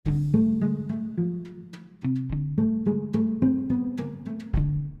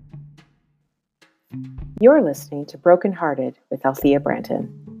You're listening to Broken Hearted with Althea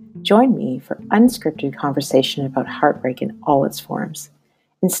Branton. Join me for unscripted conversation about heartbreak in all its forms.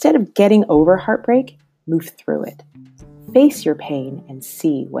 Instead of getting over heartbreak, move through it. Face your pain and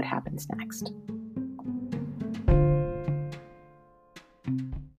see what happens next.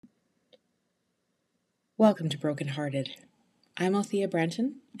 Welcome to Broken Hearted. I'm Althea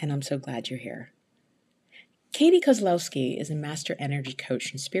Branton, and I'm so glad you're here. Katie Kozlowski is a master energy coach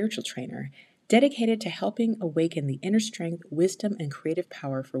and spiritual trainer dedicated to helping awaken the inner strength, wisdom, and creative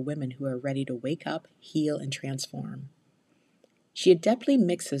power for women who are ready to wake up, heal, and transform. She adeptly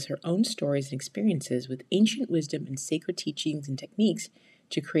mixes her own stories and experiences with ancient wisdom and sacred teachings and techniques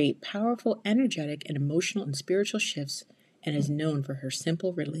to create powerful, energetic, and emotional and spiritual shifts, and is known for her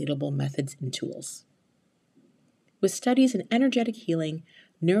simple, relatable methods and tools. With studies in energetic healing,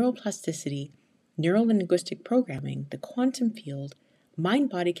 neuroplasticity, neurolinguistic programming, the quantum field,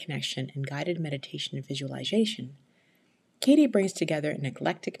 mind-body connection, and guided meditation and visualization, Katie brings together an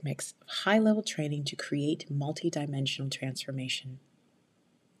eclectic mix of high-level training to create multi-dimensional transformation.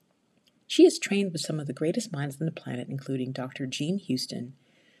 She is trained with some of the greatest minds on the planet, including Dr. Jean Houston,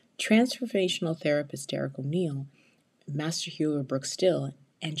 transformational therapist Derek O'Neill, master healer Brooke Still,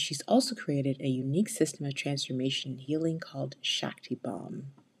 and she's also created a unique system of transformation and healing called Shakti Bomb.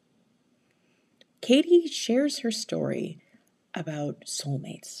 Katie shares her story about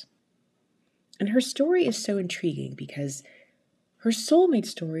soulmates. And her story is so intriguing because her soulmate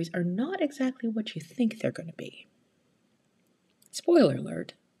stories are not exactly what you think they're going to be. Spoiler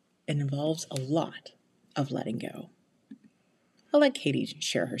alert, it involves a lot of letting go. I'll let Katie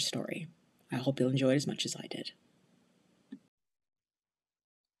share her story. I hope you'll enjoy it as much as I did.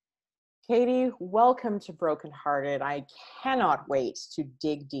 Katie, welcome to Broken Hearted. I cannot wait to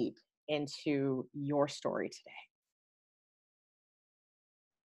dig deep into your story today.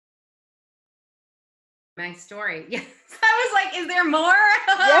 My story. Yes. I was like, is there more?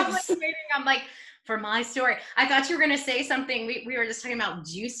 Yes. I'm like, for my story. I thought you were going to say something. We were just talking about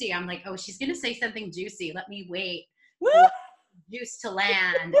juicy. I'm like, oh, she's going to say something juicy. Let me wait for juice to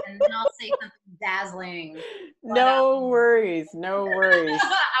land, and then I'll say something dazzling. But, no worries.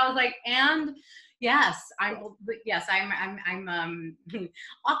 I was like, and yes, I'm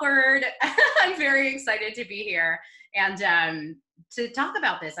awkward. I'm very excited to be here and to talk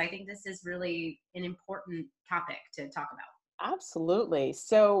about this. I think this is really an important topic to talk about. Absolutely.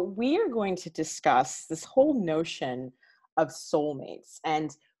 So we are going to discuss this whole notion of soulmates.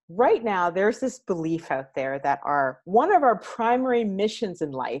 And right now, there's this belief out there that one of our primary missions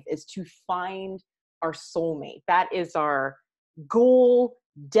in life is to find our soulmate. That is our goal,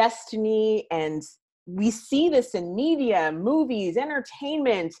 destiny, and we see this in media, movies,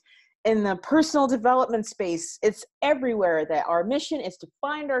 entertainment, in the personal development space. It's everywhere that our mission is to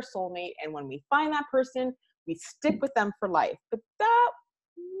find our soulmate, and when we find that person, we stick with them for life. But that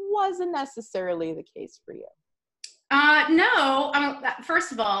wasn't necessarily the case for you. No.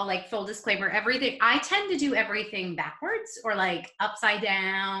 First of all, like, full disclaimer, everything, I tend to do everything backwards or like upside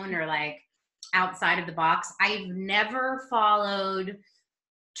down or like outside of the box. I've never followed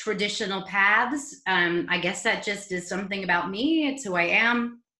traditional paths. I guess that just is something about me. It's who I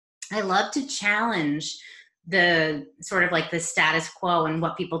am. I love to challenge the sort of like the status quo and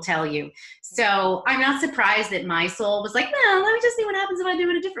what people tell you. So I'm not surprised that my soul was like, no, let me just see what happens if I do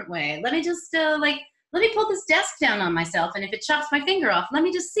it a different way. Let me just let me pull this desk down on myself. And if it chops my finger off, let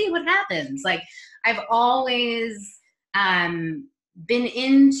me just see what happens. Like, I've always been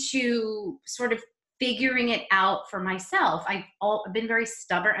into sort of figuring it out for myself. I've been very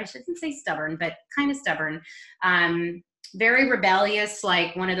stubborn. I shouldn't say stubborn, but kind of stubborn. Very rebellious,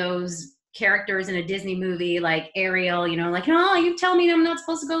 like one of those characters in a Disney movie, like Ariel, like, oh, you tell me I'm not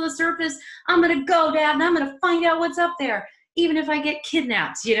supposed to go to the surface. I'm going to go down and I'm going to find out what's up there, even if I get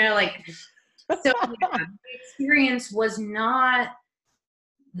kidnapped, like. So yeah, the experience was not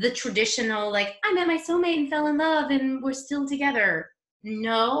the traditional, like, I met my soulmate and fell in love and we're still together.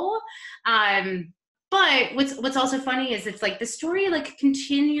 No. But what's also funny is it's like the story like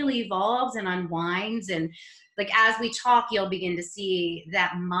continually evolves and unwinds, and like as we talk, you'll begin to see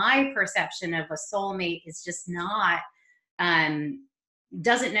that my perception of a soulmate is just not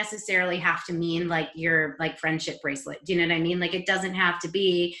doesn't necessarily have to mean like your like friendship bracelet. Do you know what I mean? Like, it doesn't have to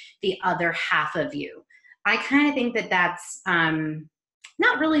be the other half of you. I kind of think that that's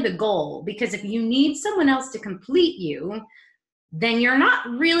not really the goal, because if you need someone else to complete you, then you're not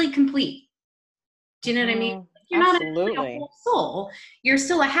really complete. Do you know what I mean? You're Absolutely. not actually a whole soul. You're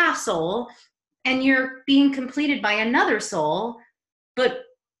still a half soul, and you're being completed by another soul. But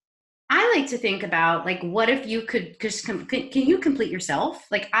I like to think about, like, what if you could just can you complete yourself?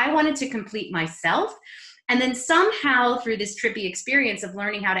 Like, I wanted to complete myself, And then somehow through this trippy experience of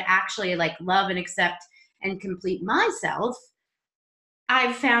learning how to actually like love and accept and complete myself,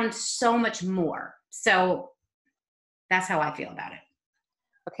 I've found so much more. So that's how I feel about it.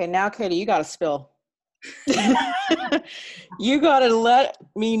 Okay, now Katie, you got to spill. You got to let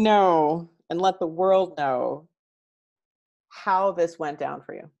me know and let the world know how this went down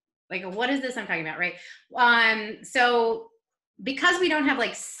for you. Like, what is this I'm talking about, right? So because we don't have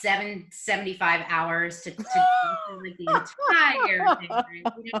like 75 hours to like the entire thing,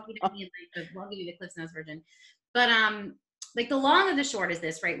 right? We don't need like we'll give you the Cliff Notes version. But like the long of the short is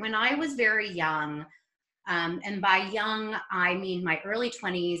this, right? When I was very young, and by young, I mean my early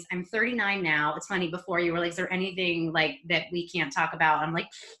 20s. I'm 39 now. It's funny, before you were like, is there anything like that we can't talk about? I'm like,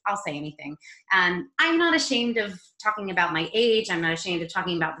 I'll say anything. And I'm not ashamed of talking about my age. I'm not ashamed of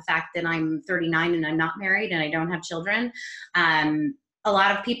talking about the fact that I'm 39 and I'm not married and I don't have children. A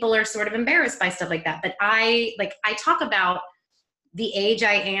lot of people are sort of embarrassed by stuff like that. But I talk about the age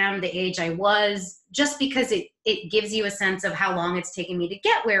I am, the age I was, just because it gives you a sense of how long it's taken me to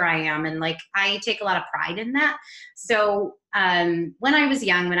get where I am. And like, I take a lot of pride in that. So when I was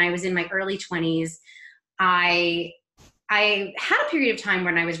young, when I was in my early 20s, I had a period of time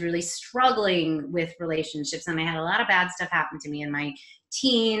when I was really struggling with relationships, and I had a lot of bad stuff happen to me in my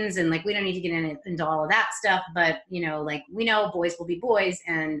teens. And like, we don't need to get into all of that stuff, but you know, like, we know boys will be boys.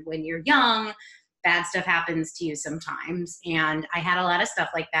 And when you're young, bad stuff happens to you sometimes. And I had a lot of stuff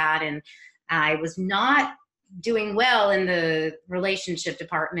like that. And I was not doing well in the relationship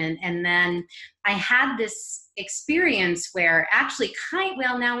department. And then I had this experience where actually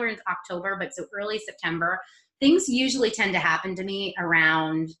now we're in October, but so early September, things usually tend to happen to me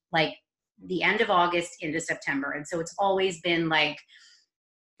around like the end of August into September. And so it's always been like,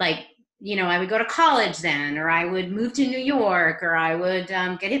 you know, I would go to college then, or I would move to New York, or I would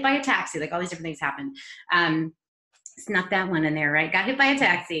get hit by a taxi. Like all these different things happen. Snuck that one in there, right? Got hit by a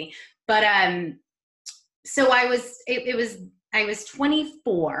taxi. But so I was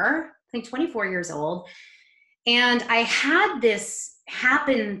 24, I think 24 years old. And I had this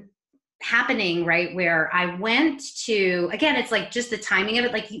happening, right, where I went to, again, it's like just the timing of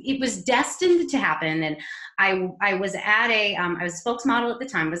it, like it was destined to happen. And I was at I was a spokesmodel at the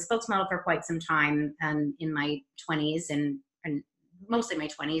time. I was a spokesmodel for quite some time, in my 20s and mostly my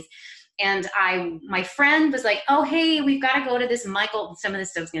 20s. And my friend was like, oh, hey, we've got to go to this some of this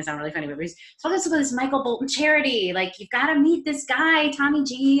stuff's going to sound really funny, but let's go to this Michael Bolton charity. Like, you've got to meet this guy, Tommy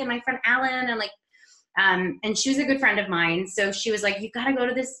G, and my friend Alan. And like, and she was a good friend of mine. So she was like, you've got to go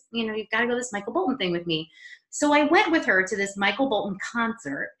to this, you've got to go to this Michael Bolton thing with me. So I went with her to this Michael Bolton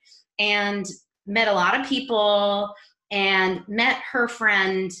concert and met a lot of people, and met her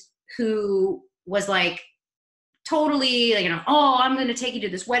friend who was like, totally like, oh, I'm going to take you to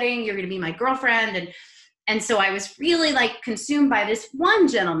this wedding. You're going to be my girlfriend. And so I was really like consumed by this one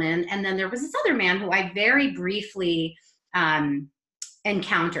gentleman. And then there was this other man who I very briefly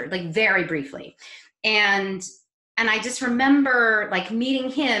encountered, like very briefly. And I just remember like meeting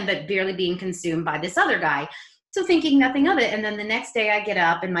him, but barely being consumed by this other guy. So thinking nothing of it. And then the next day I get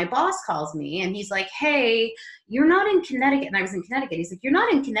up and my boss calls me and he's like, hey, you're not in Connecticut. And I was in Connecticut. He's like, you're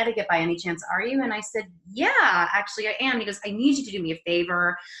not in Connecticut by any chance, are you? And I said, yeah, actually I am. He goes, I need you to do me a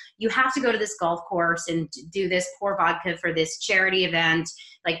favor. You have to go to this golf course and do this, pour vodka for this charity event.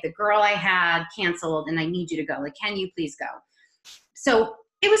 Like, the girl I had canceled and I need you to go. Like, can you please go? So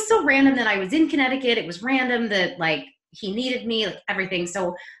it was so random that I was in Connecticut. It was random that like he needed me, like everything.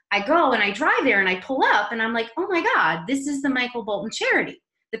 So I go and I drive there and I pull up and I'm like, oh my God, this is the Michael Bolton charity,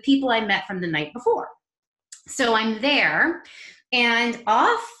 the people I met from the night before. So I'm there, and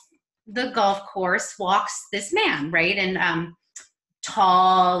off the golf course walks this man, right? And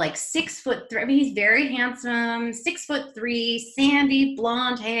tall, like 6'3". I mean, he's very handsome, 6'3", sandy,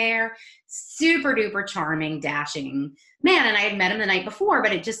 blonde hair, super duper charming, dashing man. And I had met him the night before,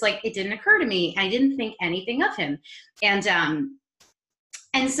 but it just like, it didn't occur to me. I didn't think anything of him. And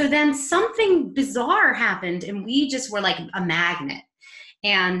so then something bizarre happened, and we just were like a magnet.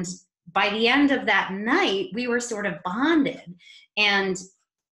 And by the end of that night, we were sort of bonded. And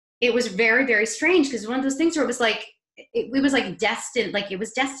it was very, very strange, because one of those things where it was like, it was like destined, like it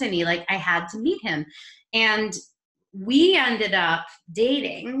was destiny, like I had to meet him. And we ended up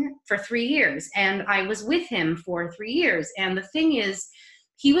dating for 3 years, and I was with him for 3 years. And the thing is,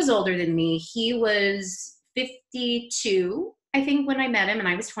 he was older than me. He was 52, I think, when I met him, and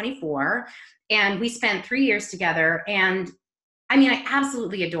I was 24. And we spent 3 years together. And I mean, I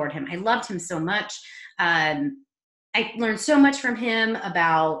absolutely adored him. I loved him so much. I learned so much from him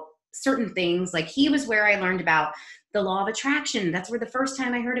about certain things. Like, he was where I learned about the law of attraction. That's where the first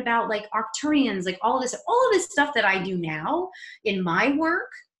time I heard about like Arcturians, like all of this stuff that I do now in my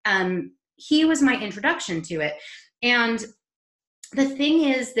work. He was my introduction to it. And the thing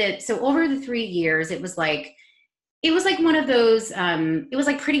is that, so over the 3 years, it was like one of those, it was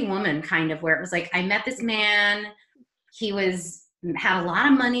like Pretty Woman kind of, where it was like, I met this man, he had a lot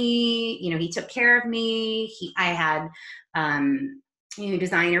of money, you know, he took care of me. I had, you know,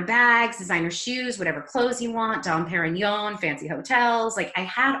 designer bags, designer shoes, whatever clothes you want, Dom Perignon, fancy hotels. Like I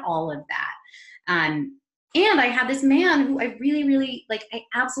had all of that. And I had this man who I really, really, like, I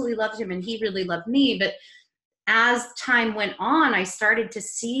absolutely loved him and he really loved me. But as time went on, I started to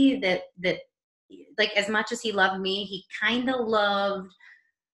see that like, as much as he loved me, he kind of loved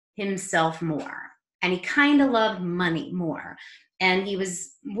himself more, and he kind of loved money more. And he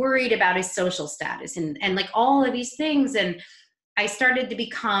was worried about his social status and like all of these things. And I started to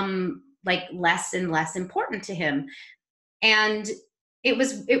become like less and less important to him. And it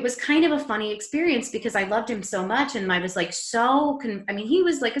was kind of a funny experience because I loved him so much. And I was like, I mean, he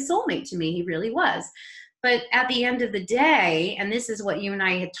was like a soulmate to me. He really was. But at the end of the day, and this is what you and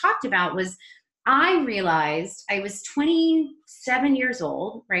I had talked about, was I realized I was 27 years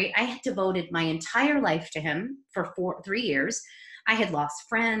old, right? I had devoted my entire life to him for 3 years. I had lost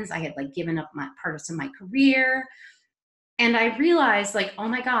friends. I had like given up parts of my career. And I realized like, oh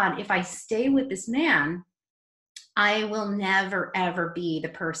my God, if I stay with this man, I will never, ever be the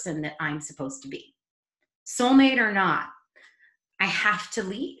person that I'm supposed to be. Soulmate or not, I have to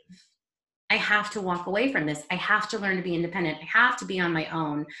leave. I have to walk away from this. I have to learn to be independent. I have to be on my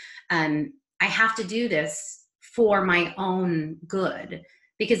own. I have to do this for my own good,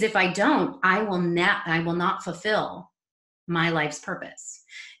 because if I don't, I will not fulfill my life's purpose.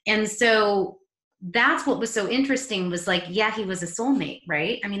 And so that's what was so interesting, was like, yeah, he was a soulmate,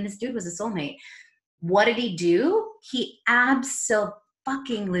 right? I mean, this dude was a soulmate. What did he do? He absolutely,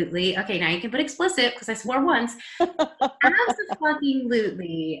 okay, now you can put explicit because I swore once,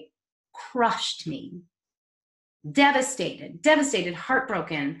 absolutely crushed me. Devastated,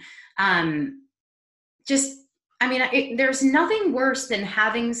 heartbroken. There's nothing worse than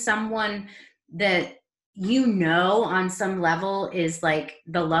having someone that you know on some level is like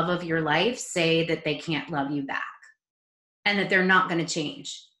the love of your life say that they can't love you back and that they're not going to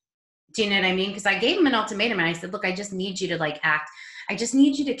change. Do you know what I mean? Because I gave him an ultimatum and I said, look, I just need you to like act. I just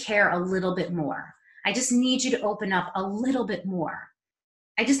need you to care a little bit more. I just need you to open up a little bit more.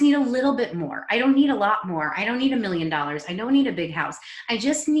 I just need a little bit more. I don't need a lot more. I don't need $1 million. I don't need a big house. I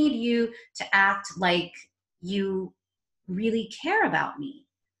just need you to act like you really care about me.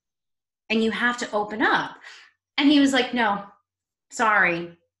 And you have to open up. And he was like, no,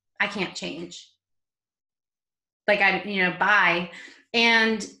 sorry, I can't change. Like, bye.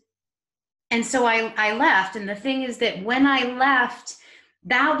 And so I left. And the thing is that when I left,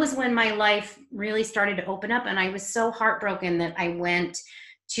 that was when my life really started to open up. And I was so heartbroken that I went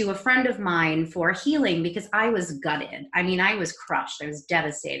to a friend of mine for healing because I was gutted. I mean, I was crushed. I was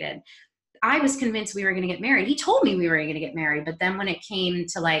devastated. I was convinced we were going to get married. He told me we were going to get married. But then when it came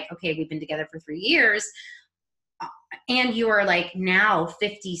to like, okay, we've been together for 3 years and you are like now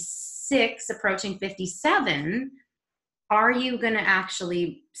 56, approaching 57, are you going to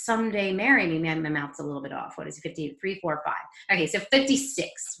actually someday marry me? My mouth's a little bit off. What is it? 53, 4, 5. Okay, so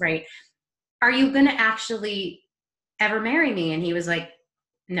 56, right? Are you going to actually ever marry me? And he was like,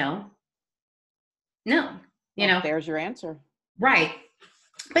 no. There's your answer. Right.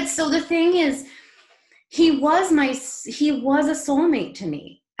 But so the thing is, he was a soulmate to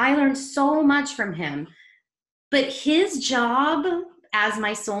me. I learned so much from him. But his job as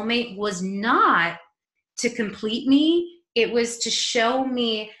my soulmate was not to complete me. It was to show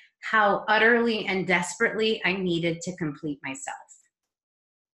me how utterly and desperately I needed to complete myself.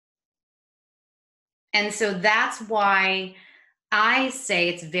 And so that's why I say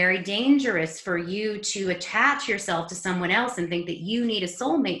it's very dangerous for you to attach yourself to someone else and think that you need a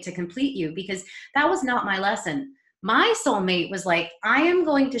soulmate to complete you, because that was not my lesson. My soulmate was like, I am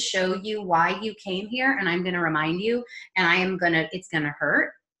going to show you why you came here, and I'm going to remind you, and it's going to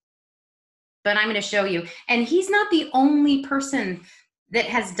hurt, but I'm going to show you. And he's not the only person that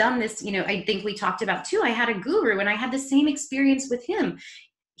has done this. I think we talked about too, I had a guru and I had the same experience with him.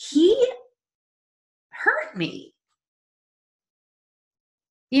 He hurt me.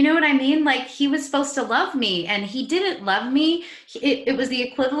 You know what I mean? Like, he was supposed to love me and he didn't love me. It was the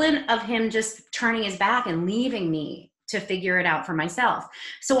equivalent of him just turning his back and leaving me to figure it out for myself.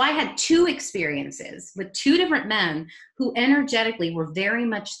 So I had 2 experiences with 2 different men who energetically were very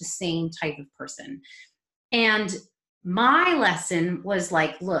much the same type of person. And my lesson was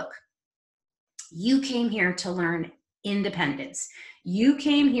like, look, you came here to learn independence. You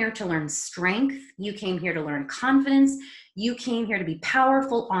came here to learn strength. You came here to learn confidence. You came here to be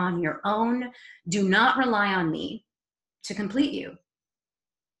powerful on your own. Do not rely on me to complete you.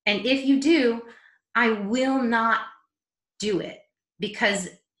 And if you do, I will not do it, because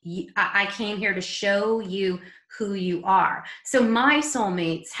I came here to show you who you are. So my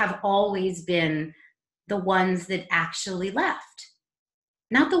soulmates have always been the ones that actually left,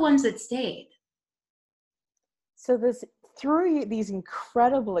 not the ones that stayed. So through these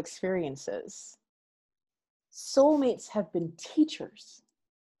incredible experiences, soulmates have been teachers.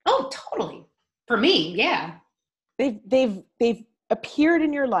 Oh, totally. For me, yeah. They've appeared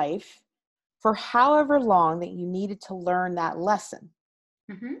in your life for however long that you needed to learn that lesson.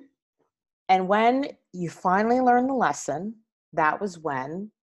 Mm-hmm. And when you finally learned the lesson, that was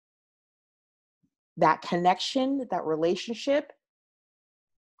when that connection, that relationship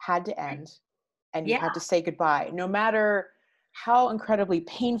had to end, and you had to say goodbye, no matter how incredibly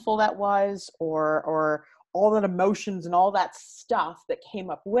painful that was, or all that emotions and all that stuff that came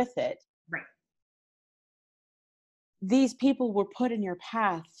up with it. Right. These people were put in your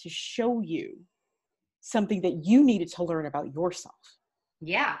path to show you something that you needed to learn about yourself.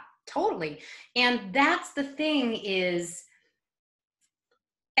 Yeah, totally. And that's the thing, is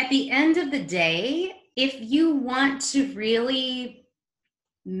at the end of the day, if you want to really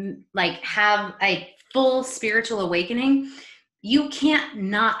like have a full spiritual awakening, you can't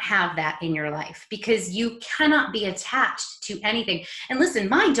not have that in your life, because you cannot be attached to anything. And listen,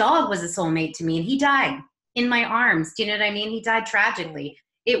 my dog was a soulmate to me, and he died in my arms. Do you know what I mean? He died tragically.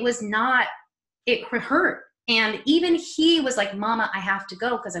 It hurt. And even he was like, Mama, I have to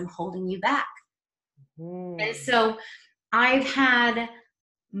go because I'm holding you back. And so I've had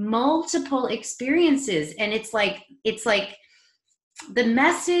multiple experiences, and it's like the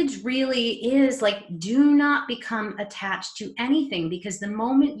message really is like, do not become attached to anything, because the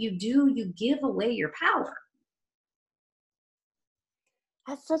moment you do, you give away your power.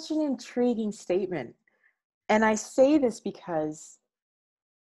 That's such an intriguing statement. And I say this because,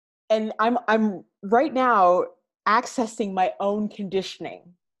 and I'm right now accessing my own conditioning,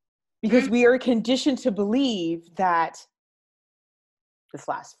 because we are conditioned to believe that this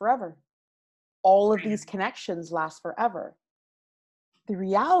lasts forever. All of these connections last forever. The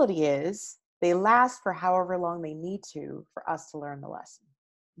reality is they last for however long they need to for us to learn the lesson.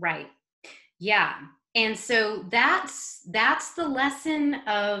 Right. Yeah. And so that's the lesson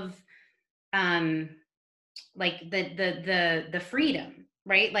of like the freedom,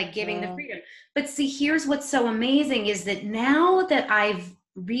 right? Like giving the freedom. But see, here's what's so amazing is that now that I've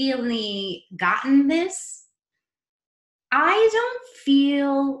really gotten this, I don't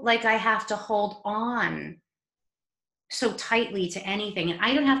feel like I have to hold on so tightly to anything. And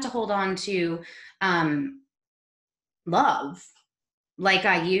I don't have to hold on to love like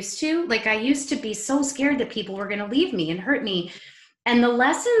I used to. Like I used to be so scared that people were going to leave me and hurt me. And the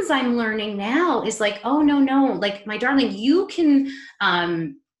lessons I'm learning now is like, oh, no. Like, my darling, you can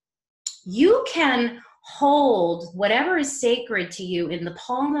hold whatever is sacred to you in the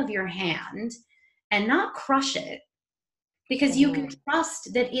palm of your hand and not crush it, because you can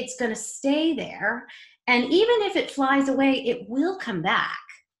trust that it's going to stay there. And even if it flies away, it will come back.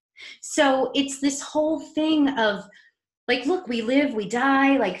 So it's this whole thing of like, look, we live, we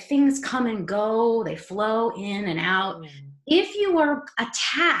die, like things come and go, they flow in and out. If you are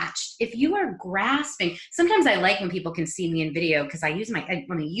attached, if you are grasping, sometimes I like when people can see me in video, because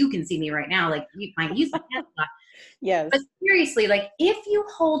you can see me right now, like I use my hands a lot. Yes. But seriously, like if you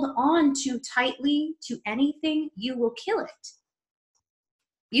hold on too tightly to anything, you will kill it.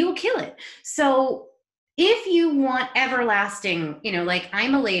 You will kill it. So if you want everlasting, like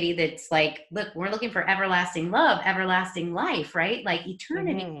I'm a lady that's like, look, we're looking for everlasting love, everlasting life, right? Like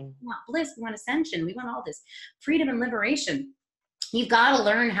eternity. We want bliss, we want ascension, we want all this freedom and liberation. You've got to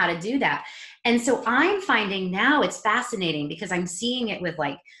learn how to do that. And so I'm finding now it's fascinating, because I'm seeing it with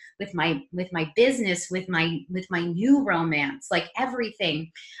my business, with my new romance, like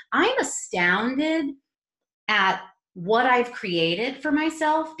everything. I'm astounded at what I've created for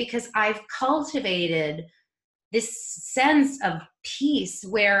myself, because I've cultivated this sense of peace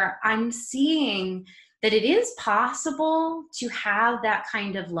where I'm seeing that it is possible to have that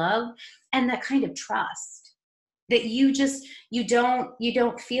kind of love and that kind of trust, that you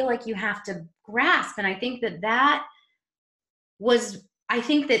don't feel like you have to grasp. And I think that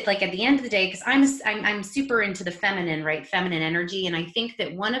like at the end of the day, because I'm super into the feminine, right? Feminine energy. And I think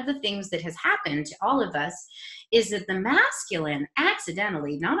that one of the things that has happened to all of us is that the masculine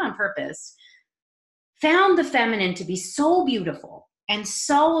accidentally, not on purpose, found the feminine to be so beautiful and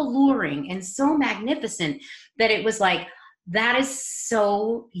so alluring and so magnificent that it was like, that is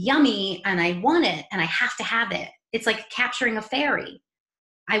so yummy and I want it and I have to have it. It's like capturing a fairy.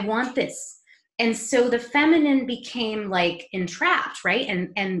 I want this. And so the feminine became like entrapped, right?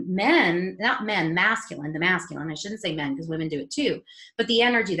 And men, not men, masculine, the masculine, I shouldn't say men because women do it too, but the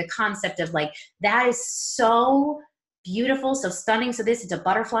energy, the concept of like, that is so beautiful, so stunning. So this, it's a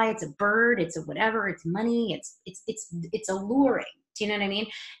butterfly, it's a bird, it's a whatever, it's money, it's alluring. Do you know what I mean?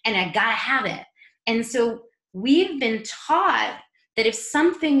 And I gotta have it. And so we've been taught that if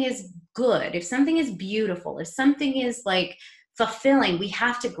something is good, if something is beautiful, if something is like fulfilling, we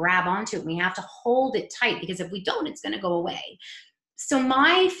have to grab onto it. We have to hold it tight because if we don't, it's going to go away. So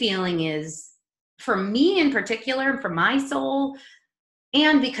my feeling is, for me in particular, for my soul,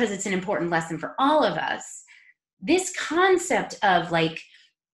 and because it's an important lesson for all of us, this concept of like,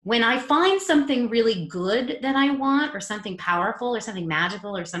 when I find something really good that I want, or something powerful, or something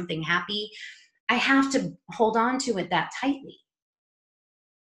magical, or something happy, I have to hold on to it that tightly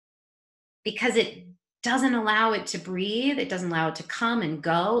because it doesn't allow it to breathe. It doesn't allow it to come and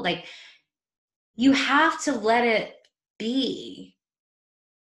go. Like, you have to let it be,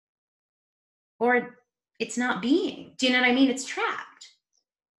 or it's not being. Do you know what I mean? It's trapped.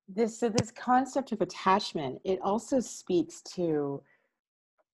 This concept of attachment, it also speaks to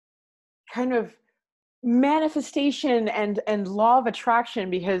kind of manifestation and law of attraction,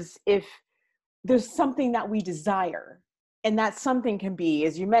 because if there's something that we desire, and that something can be,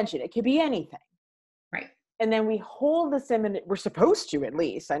 as you mentioned, it could be anything. Right. And then we hold this image, we're supposed to, at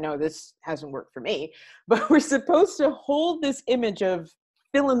least, I know this hasn't worked for me, but we're supposed to hold this image of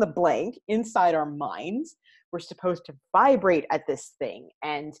fill in the blank inside our minds. We're supposed to vibrate at this thing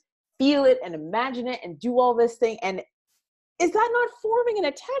and feel it and imagine it and do all this thing. And is that not forming an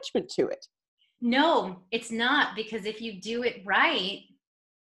attachment to it? No, it's not, because if you do it right,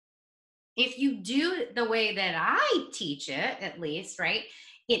 if you do it the way that I teach it, at least, right,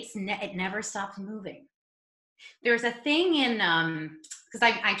 it never stops moving. There's a thing in, because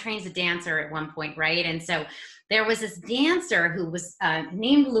I trained as a dancer at one point, right? And so there was this dancer who was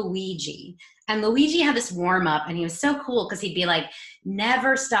named Luigi. And Luigi had this warm up, and he was so cool because he'd be like,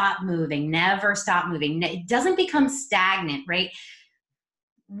 never stop moving, never stop moving. It doesn't become stagnant, right?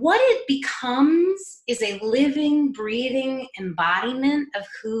 What it becomes is a living, breathing embodiment of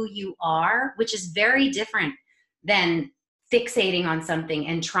who you are, which is very different than fixating on something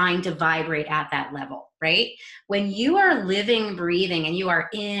and trying to vibrate at that level, right? When you are living, breathing, and you are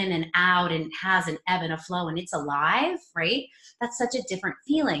in and out, and it has an ebb and a flow, and it's alive, right? That's such a different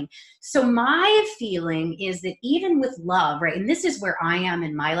feeling. So my feeling is that even with love, right? And this is where I am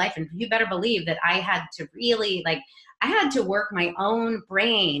in my life. And you better believe that I had to really I had to work my own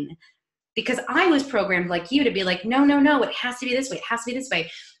brain, because I was programmed like you to be like, no, no, no, it has to be this way. It has to be this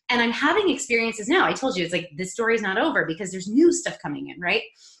way. And I'm having experiences now. I told you, it's like, this story is not over because there's new stuff coming in, right?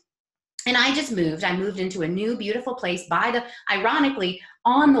 And I just moved. I moved into a new, beautiful place ironically,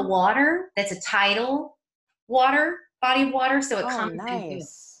 on the water. That's a tidal water, body of water. So it comes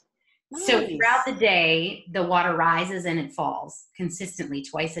nice. So throughout the day, the water rises and it falls consistently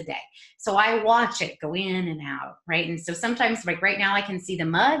twice a day. So I watch it go in and out, right? And so sometimes, like right now, I can see the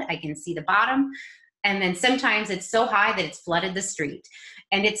mud, I can see the bottom. And then sometimes it's so high that it's flooded the street.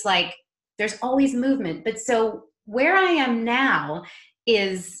 And it's like, there's always movement. But so where I am now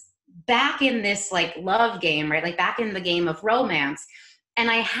is back in this like love game, right? Like back in the game of romance. And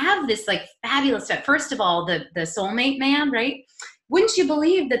I have this like fabulous stuff. First of all, the soulmate man, right? Wouldn't you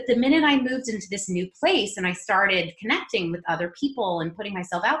believe that the minute I moved into this new place and I started connecting with other people and putting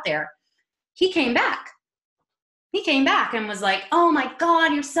myself out there, he came back. He came back and was like, oh my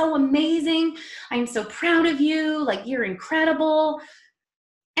God, you're so amazing. I'm so proud of you. Like, you're incredible.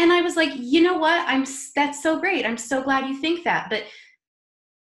 And I was like, you know what? That's so great. I'm so glad you think that. But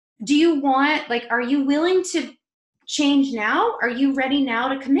do you want, like, are you willing to change now? Are you ready now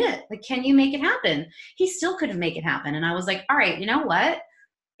to commit? Like, can you make it happen? He still couldn't make it happen. And I was like, all right, you know what?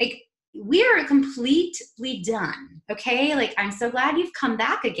 Like, we're completely done. Okay. Like, I'm so glad you've come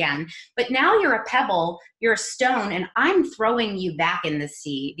back again, but now you're a pebble, you're a stone, and I'm throwing you back in the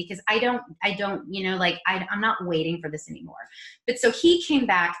sea because I don't, you know, like I'm not waiting for this anymore. But so he came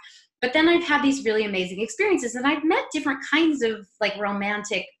back, but then I've had these really amazing experiences, and I've met different kinds of like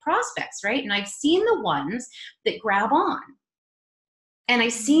romantic prospects, right? And I've seen the ones that grab on. And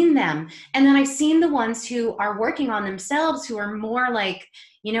I've seen them. And then I've seen the ones who are working on themselves, who are more like,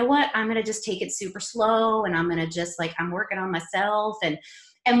 you know what, I'm going to just take it super slow. And I'm going to just like, I'm working on myself.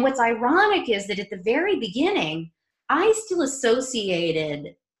 And what's ironic is that at the very beginning, I still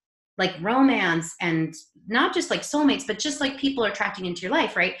associated like romance and not just like soulmates, but just like people are attracting into your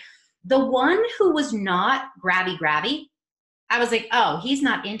life, right? The one who was not grabby, I was like, oh, he's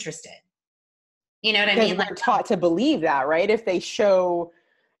not interested. You know what I Because mean? we're Like, taught to believe that, right? If they show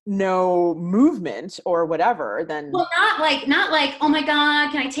no movement or whatever, then well, not like, oh my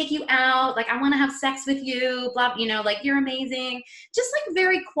God, can I take you out? Like, I want to have sex with you, blah, you know, like, you're amazing. Just like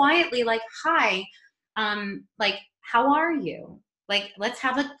very quietly, like, hi, like, how are you? Like, let's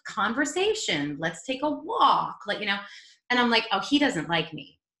have a conversation. Let's take a walk. Like, you know, and I'm like, oh, he doesn't like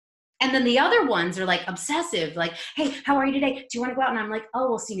me. And then the other ones are like obsessive, like, hey, how are you today? Do you want to go out? And I'm like, oh,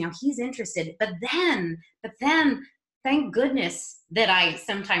 well, see, now he's interested. But then, thank goodness that I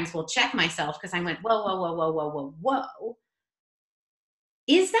sometimes will check myself because I went, whoa, whoa, whoa, whoa, whoa, whoa, whoa.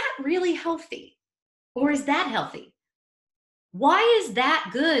 Is that really healthy? Or is that healthy? Why is that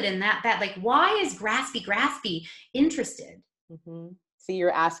good and that bad? Like, why is graspy interested? mm-hmm. See,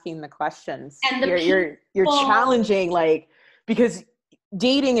 you're asking the questions. And the You're people, challenging, like, because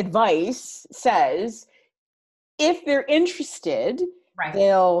dating advice says if they're interested, right.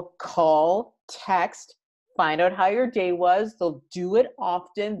 they'll call, text, find out how your day was. They'll do it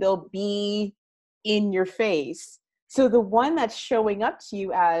often. They'll be in your face. So the one that's showing up to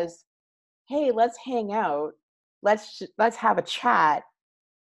you as, hey, let's hang out. Let's have a chat.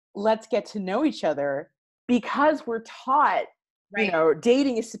 Let's get to know each other, because we're taught, Right. you know,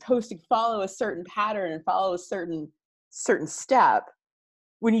 dating is supposed to follow a certain pattern and follow a certain step.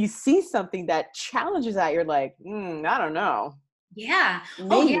 When you see something that challenges that, you're like, I don't know. Yeah.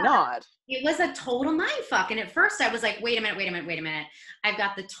 Maybe not. It was a total mind fuck. And at first I was like, wait a minute. I've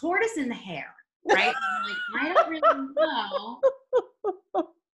got the tortoise in the hare, right? I'm like, I don't really know.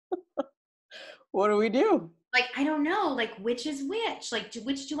 What do we do? Like, I don't know, like, which is which? Like,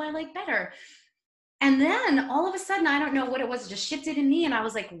 which do I like better? And then all of a sudden, I don't know what it was, it just shifted in me. And I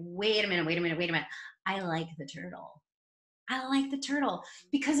was like, wait a minute. I like the turtle.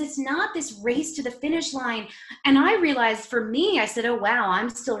 Because it's not this race to the finish line. And I realized for me, I said, oh, wow, I'm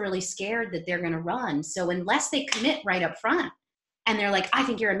still really scared that they're going to run. So unless they commit right up front and they're like, I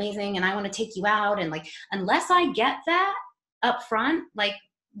think you're amazing and I want to take you out. And like, unless I get that up front, like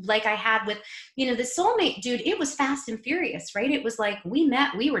I had with, you know, the soulmate dude, it was fast and furious, right? It was like, we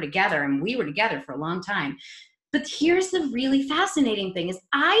met, we were together for a long time. But here's the really fascinating thing is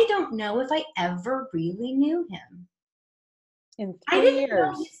I don't know if I ever really knew him. In 3 I didn't years.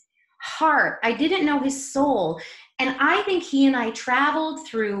 know his heart. I didn't know his soul. And I think he and I traveled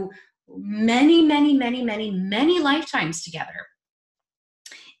through many lifetimes together.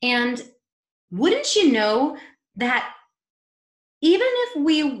 And wouldn't you know that even if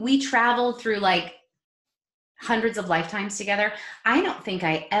we traveled through like hundreds of lifetimes together, I don't think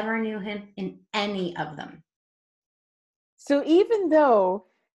I ever knew him in any of them. So even though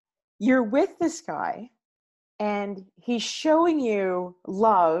you're with this guy and he's showing you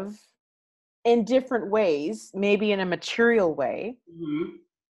love in different ways, maybe in a material way,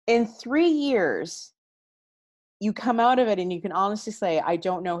 in 3 years, you come out of it and you can honestly say, I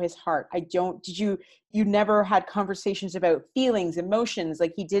don't know his heart. You never had conversations about feelings, emotions,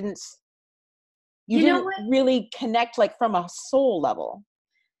 like you didn't really connect like from a soul level.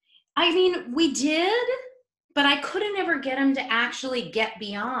 I mean, we did, but I couldn't ever get him to actually get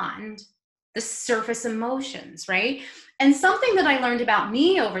beyond the surface emotions, right? And something that I learned about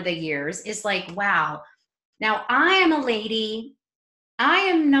me over the years is like, wow, now I am a lady. I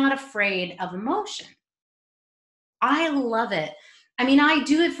am not afraid of emotion. I love it. I mean, I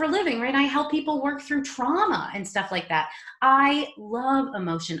do it for a living, right? I help people work through trauma and stuff like that. I love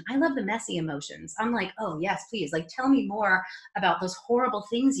emotion. I love the messy emotions. I'm like, oh, yes, please. Like, tell me more about those horrible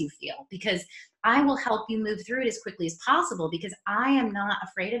things you feel, because I will help you move through it as quickly as possible, because I am not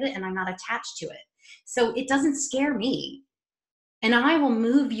afraid of it and I'm not attached to it. So it doesn't scare me. And I will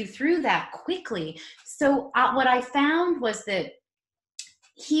move you through that quickly. So what I found was that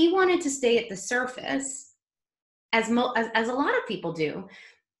he wanted to stay at the surface, as a lot of people do.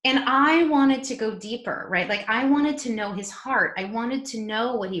 And I wanted to go deeper, right? Like I wanted to know his heart. I wanted to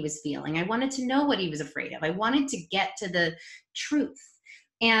know what he was feeling. I wanted to know what he was afraid of. I wanted to get to the truth.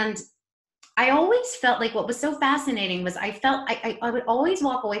 And I always felt like what was so fascinating was I felt I would always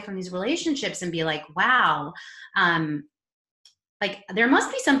walk away from these relationships and be like, wow, like there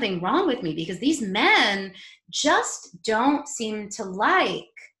must be something wrong with me, because these men just don't seem to like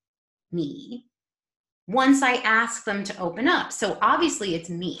me once I ask them to open up. So obviously it's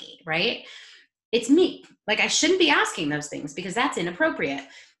me, right? It's me. Like I shouldn't be asking those things because that's inappropriate.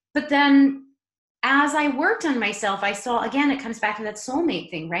 But then as I worked on myself, I saw, again, it comes back to that soulmate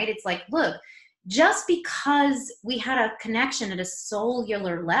thing, right? It's like, look, just because we had a connection at a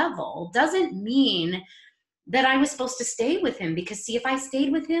cellular level doesn't mean that I was supposed to stay with him. Because see, if I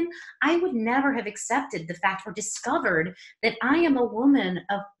stayed with him, I would never have accepted the fact or discovered that I am a woman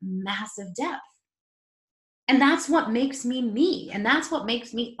of massive depth. And that's what makes me me. And that's what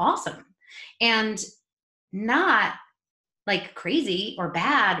makes me awesome. And not like crazy or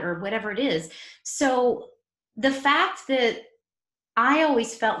bad or whatever it is. So the fact that I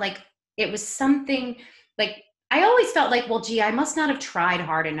always felt like it was something like, I always felt like, well, gee, I must not have tried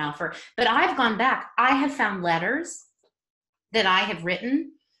hard enough. But I've gone back. I have found letters that I have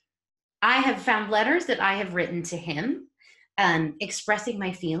written. I have found letters that I have written to him, expressing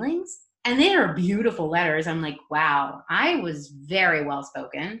my feelings. And they are beautiful letters. I'm like, wow, I was very well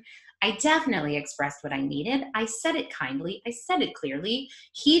spoken. I definitely expressed what I needed. I said it kindly. I said it clearly.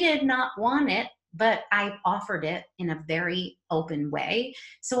 He did not want it, but I offered it in a very open way.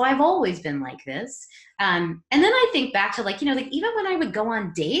 So I've always been like this. And then I think back to like, like even when I would go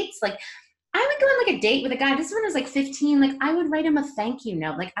on dates, like I would go on like a date with a guy. This is when I was like 15. Like I would write him a thank you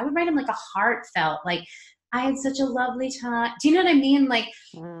note. Like I would write him like a heartfelt, like I had such a lovely time. Do you know what I mean? Like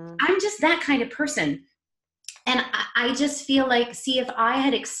I'm just that kind of person. And I just feel like, see, if I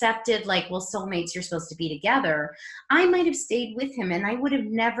had accepted like, well, soulmates, you're supposed to be together, I might have stayed with him and I would have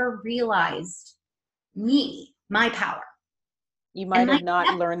never realized me, my power. You might have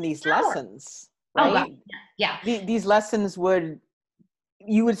not learned these lessons, right? Oh, right. Yeah. These lessons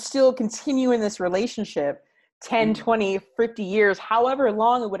you would still continue in this relationship 10, 20, 50 years, however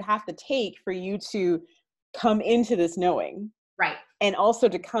long it would have to take for you to come into this knowing. Right. And also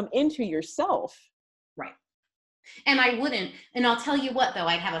to come into yourself. Right. And I wouldn't, and I'll tell you what, though,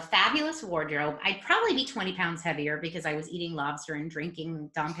 I'd have a fabulous wardrobe. I'd probably be 20 pounds heavier because I was eating lobster and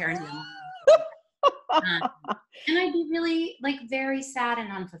drinking Dom Perignon. And I'd be really like very sad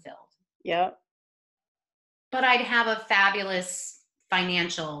and unfulfilled. Yeah. But I'd have a fabulous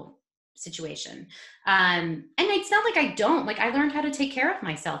financial situation. And it's not like I don't, like I learned how to take care of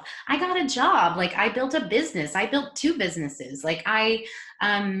myself. I got a job. Like I built a business. I built 2 businesses. Like I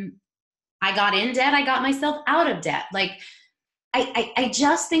got in debt. I got myself out of debt. Like I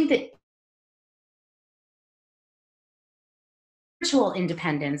just think that spiritual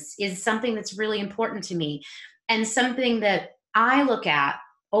independence is something that's really important to me, and something that I look at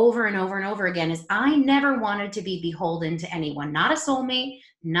over and over and over again is I never wanted to be beholden to anyone, not a soulmate,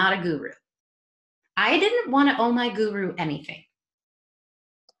 not a guru. I didn't want to owe my guru anything.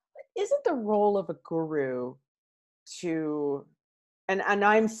 Isn't the role of a guru to, and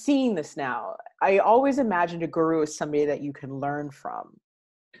I'm seeing this now, I always imagined a guru as somebody that you can learn from.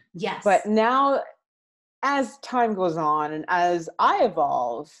 Yes. But now, as time goes on and as I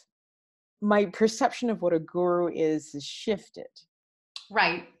evolve, my perception of what a guru is shifted.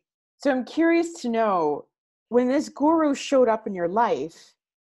 Right. So I'm curious to know, when this guru showed up in your life,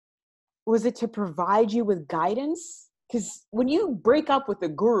 was it to provide you with guidance? Because when you break up with a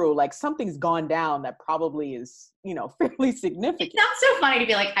guru, like something's gone down that probably is, fairly significant. It sounds so funny to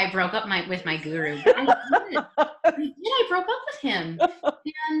be like, I broke up with my guru. But I broke up with him.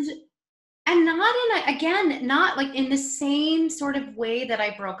 And not not like in the same sort of way that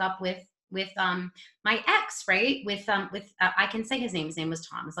I broke up with my ex, right? I can say his name. His name was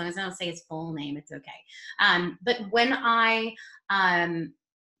Tom. As long as I don't say his full name, it's okay. But when I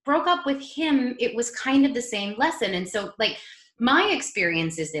broke up with him, it was kind of the same lesson. And so like my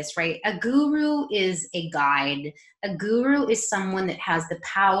experience is this, right? A guru is a guide. A guru is someone that has the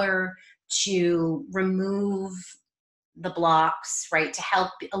power to remove the blocks, right? To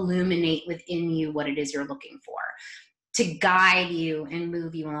help illuminate within you what it is you're looking for, to guide you and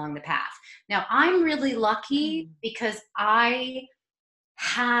move you along the path. Now, I'm really lucky because I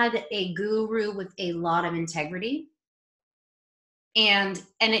had a guru with a lot of integrity. And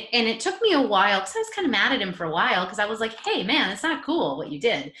it took me a while, because I was kind of mad at him for a while, because I was like, hey man, it's not cool what you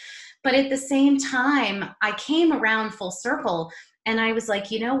did. But at the same time, I came around full circle and I was like,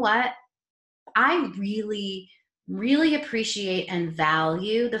 you know what? I really, really appreciate and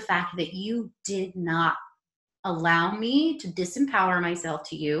value the fact that you did not allow me to disempower myself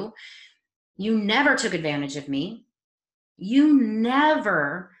to you. You never took advantage of me. You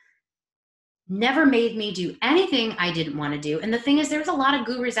never made me do anything I didn't want to do. And the thing is, there's a lot of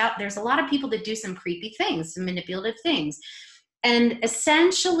gurus out. There's a lot of people that do some creepy things, some manipulative things. And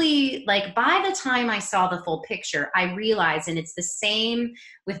essentially, like by the time I saw the full picture, I realized, and it's the same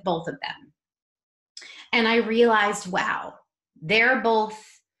with both of them. And I realized, wow, they're both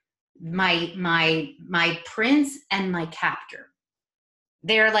my prince and my captor.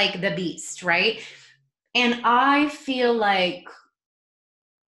 They're like the beast, right? And I feel like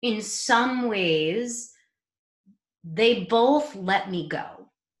in some ways, they both let me go.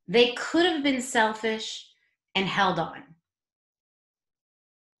 They could have been selfish and held on.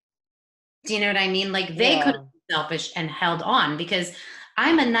 Do you know what I mean? Like they could Yeah. have been selfish and held on because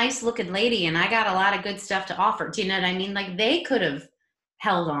I'm a nice looking lady and I got a lot of good stuff to offer. Do you know what I mean? Like they could have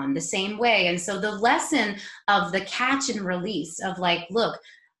held on the same way. And so the lesson of the catch and release of like, look,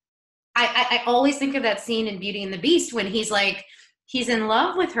 I always think of that scene in Beauty and the Beast when he's like, he's in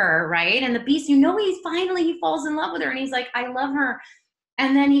love with her, right? And the Beast, you know, he falls in love with her and he's like, I love her.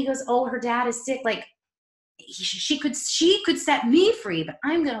 And then he goes, oh, her dad is sick. Like she could set me free, but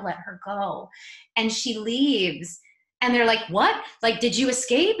I'm going to let her go. And she leaves and they're like, what? Like, did you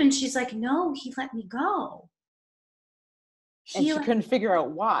escape? And she's like, no, he let me go. And He she let couldn't figure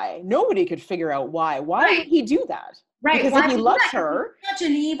out why. Nobody could figure out why. Why Right. would he do that? Right. Because Why if he would loves that? her, He's such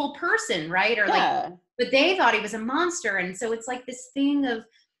an evil person, right? Or like, yeah. but they thought he was a monster. And so it's like this thing of,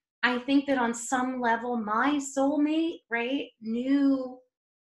 I think that on some level, my soulmate, right, knew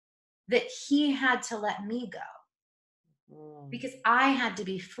that he had to let me go because I had to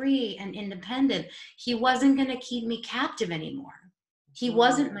be free and independent. He wasn't going to keep me captive anymore. He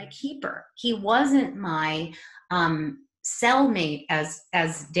wasn't my keeper. He wasn't my cellmate, as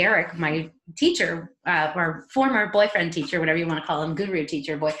Derek, my teacher, or former boyfriend teacher, whatever you want to call him, guru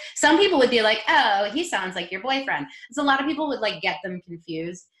teacher boy. Some people would be like, oh, he sounds like your boyfriend. So a lot of people would like get them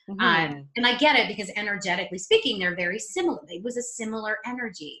confused. And I get it because energetically speaking, they're very similar. It was a similar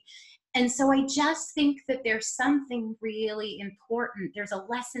energy. And so I just think that there's something really important. There's a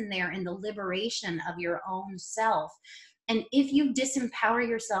lesson there in the liberation of your own self. And if you disempower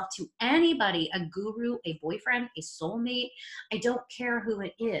yourself to anybody, a guru, a boyfriend, a soulmate, I don't care who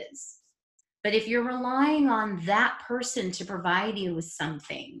it is. But if you're relying on that person to provide you with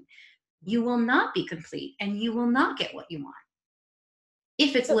something, you will not be complete and you will not get what you want.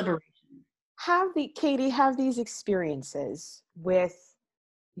 If it's So liberation. Katie, have these experiences with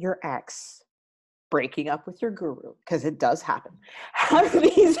your ex breaking up with your guru, because it does happen. Have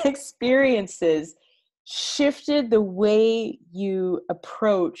these experiences shifted the way you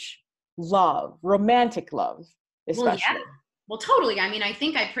approach love, romantic love, Well, yeah. especially? Well, totally. I mean, I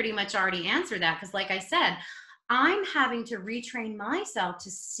think I pretty much already answered that because, like I said, I'm having to retrain myself to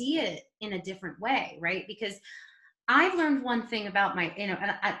see it in a different way, right? Because I've learned one thing about my, you know,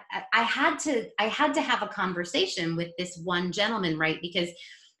 and I had to have a conversation with this one gentleman, right? Because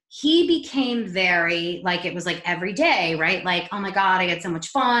he became very like, it was like every day, right? Like, oh my God, I had so much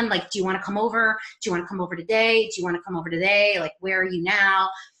fun. Like, do you want to come over? Do you want to come over today? Do you want to come over today? Like, where are you now?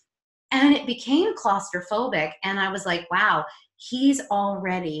 And it became claustrophobic. And I was like, wow, he's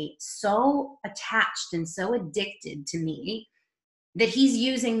already so attached and so addicted to me that he's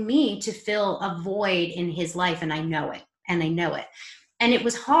using me to fill a void in his life. And I know it. And I know it. And it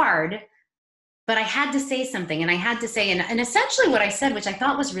was hard, but I had to say something. And I had to say, and essentially what I said, which I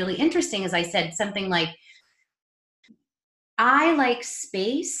thought was really interesting, is I said something like, I like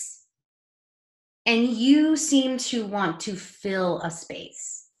space and you seem to want to fill a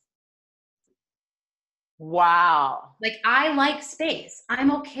space. Wow. Like, I like space.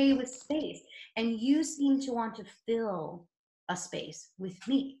 I'm okay with space. And you seem to want to fill a space with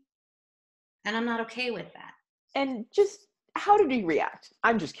me. And I'm not okay with that. And just how did he react?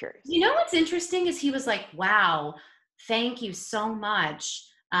 I'm just curious. You know what's interesting is he was like, wow, thank you so much.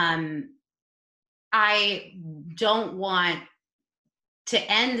 I don't want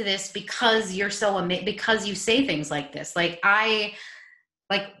to end this because you're so amazing, because you say things like this.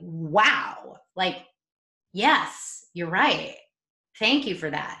 Wow. Like, yes, you're right. Thank you for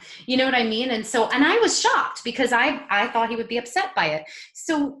that. You know what I mean? And I was shocked because I thought he would be upset by it.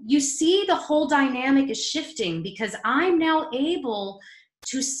 So you see the whole dynamic is shifting because I'm now able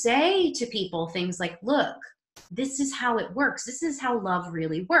to say to people things like, look, this is how it works. This is how love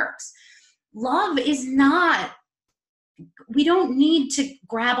really works. Love is not, we don't need to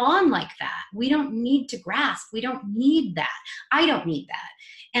grab on like that. We don't need to grasp. We don't need that. I don't need that.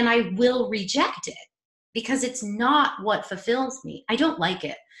 And I will reject it because it's not what fulfills me. I don't like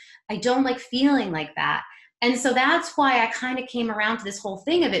it. I don't like feeling like that. And so that's why I kind of came around to this whole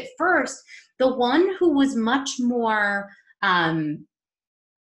thing of it. First, the one who was much more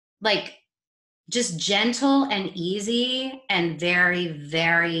like just gentle and easy and very,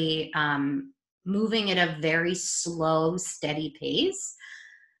 very moving at a very slow, steady pace.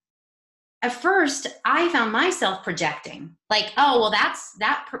 At first, I found myself projecting like, oh, well,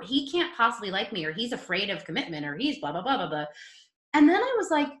 he can't possibly like me, or he's afraid of commitment, or he's blah, blah, blah, blah, blah. And then I was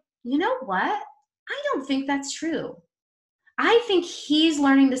like, you know what? I don't think that's true. I think he's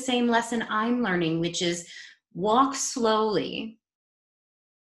learning the same lesson I'm learning, which is walk slowly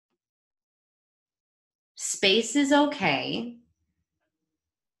space is okay,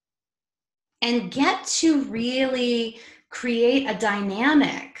 and get to really create a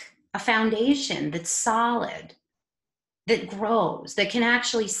dynamic, a foundation that's solid, that grows, that can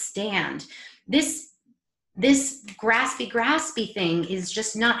actually stand. This graspy thing is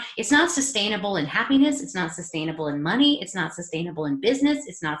just not, it's not sustainable in happiness. It's not sustainable in money. It's not sustainable in business.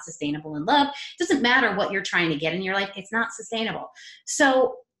 It's not sustainable in love. It doesn't matter what you're trying to get in your life. It's not sustainable.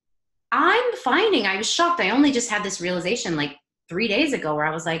 So I'm finding, I was shocked. I only just had this realization like 3 days ago where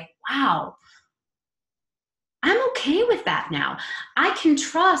I was like, wow, I'm okay with that now. I can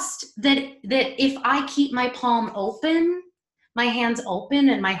trust that if I keep my palm open, my hands open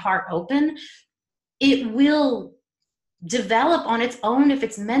and my heart open, it will develop on its own if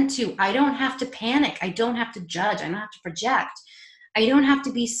it's meant to. I don't have to panic. I don't have to judge. I don't have to project. I don't have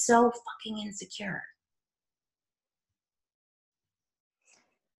to be so fucking insecure.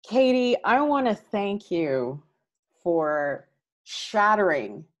 Katie, I want to thank you for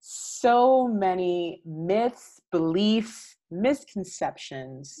shattering so many myths, beliefs,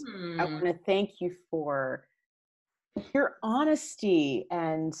 misconceptions. I want to thank you for your honesty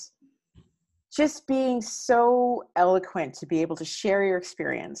and just being so eloquent to be able to share your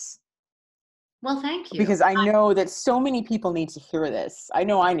experience. Well, thank you. Because I know that so many people need to hear this. I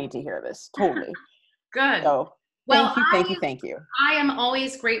know I need to hear this, totally. Good. So thank you. I am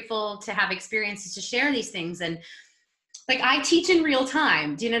always grateful to have experiences to share these things. And like, I teach in real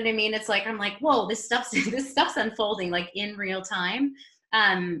time. Do you know what I mean? It's like, I'm like, whoa, this stuff's unfolding like in real time.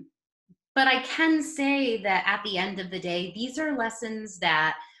 But I can say that at the end of the day, these are lessons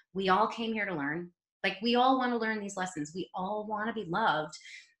that we all came here to learn. Like, we all want to learn these lessons. We all want to be loved,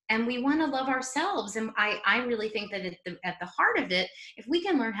 and we want to love ourselves. And I really think that at the heart of it, if we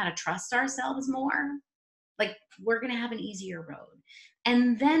can learn how to trust ourselves more, like, we're going to have an easier road.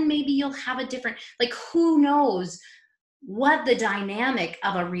 And then maybe you'll have a different, like, who knows what the dynamic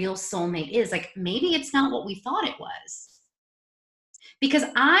of a real soulmate is. Like, maybe it's not what we thought it was. Because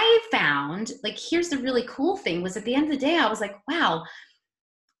I found, like, here's the really cool thing, was at the end of the day, I was like, wow,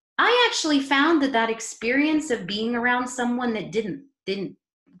 I actually found that experience of being around someone that didn't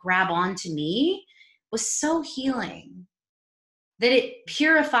grab onto me was so healing, that it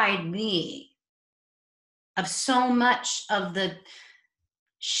purified me of so much of the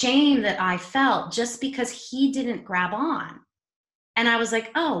shame that I felt just because he didn't grab on. And I was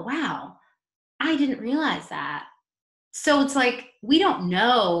like, oh, wow, I didn't realize that. So it's like, we don't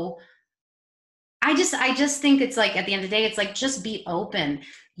know. I just think it's like, at the end of the day, it's like, just be open.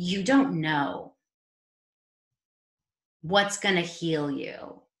 You don't know what's going to heal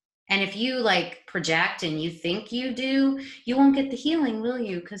you. And if you like project and you think you do, you won't get the healing, will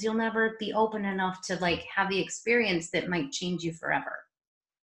you? Because you'll never be open enough to like have the experience that might change you forever.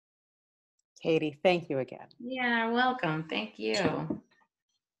 Katie, thank you again. Yeah, you're welcome. Thank you.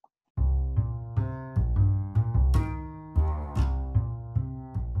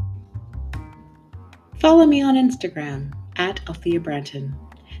 Follow me on Instagram @Althea Branton.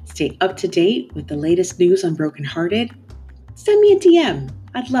 Stay up to date with the latest news on Brokenhearted. Send me a DM.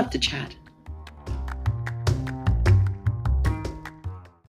 I'd love to chat.